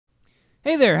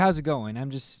Hey there, how's it going?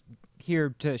 I'm just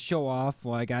here to show off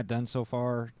what I got done so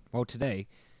far, well, today.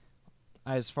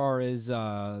 As far as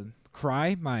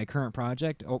CRI, my current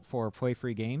project for Play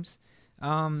Free Games.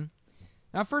 Um,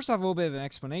 Now, first off, a little bit of an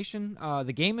explanation.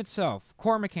 The game itself,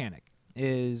 core mechanic,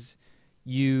 is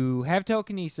you have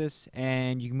telekinesis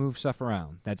and you can move stuff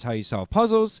around. That's how you solve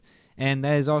puzzles, and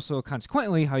that is also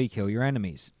consequently how you kill your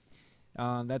enemies.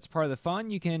 That's part of the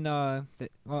fun. You can,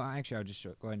 well, actually, I'll just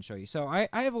go ahead and show you. So I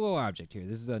have a little object here.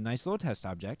 This is a nice little test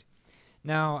object.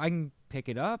 Now, I can pick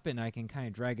it up and I can kind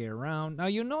of drag it around. Now,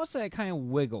 you'll notice that it kind of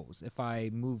wiggles if I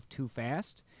move too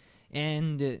fast.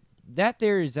 And that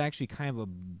there is actually kind of a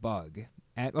bug.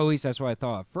 At least that's what I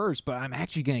thought at first, but I'm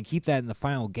actually going to keep that in the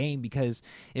final game because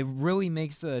it really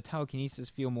makes the telekinesis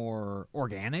feel more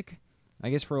organic, I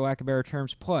guess, for lack of better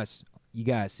terms. Plus, you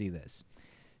got to see this.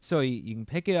 So you can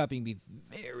pick it up, you can be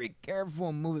very careful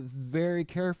and move it very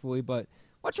carefully, but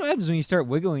watch what happens when you start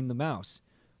wiggling the mouse.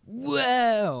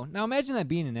 Whoa! Now imagine that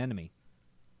being an enemy.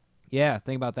 Yeah,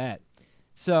 think about that.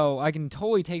 So I can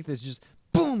totally take this, just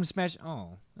boom, smash.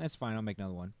 Oh, that's fine. I'll make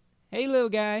another one. Hey, little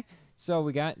guy. So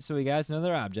we got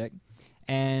another object,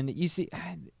 and you see,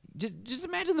 just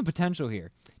imagine the potential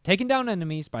here. Taking down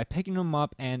enemies by picking them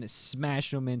up and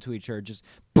smashing them into each other. Just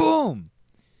boom.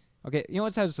 Okay, you know,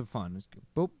 let's have some fun. Let's go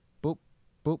boop, boop,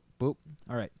 boop, boop.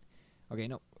 All right. Okay,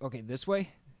 no. Okay, this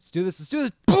way. Let's do this. Let's do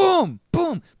this. Boom,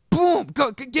 boom, boom.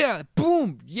 Go, get out.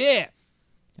 Boom. Yeah.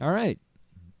 All right.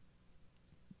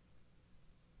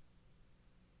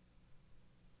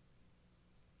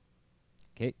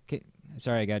 Okay, okay.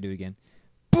 Sorry, I got to do it again.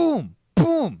 Boom,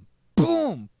 boom,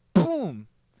 boom, boom.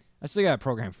 I still got to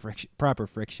program proper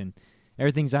friction.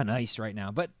 Everything's on ice right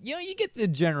now. But, you know, you get the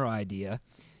general idea.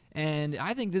 And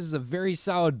I think this is a very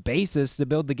solid basis to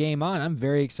build the game on. I'm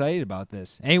very excited about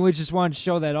this. Anyway, just wanted to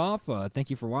show that off. Thank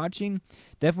you for watching.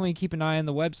 Definitely keep an eye on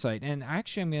the website. And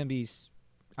actually, I'm going to be...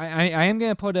 I am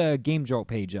going to put a Game Jolt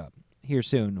page up here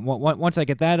soon. Once I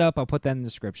get that up, I'll put that in the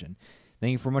description.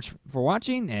 Thank you much for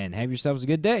watching, and have yourselves a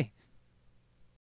good day.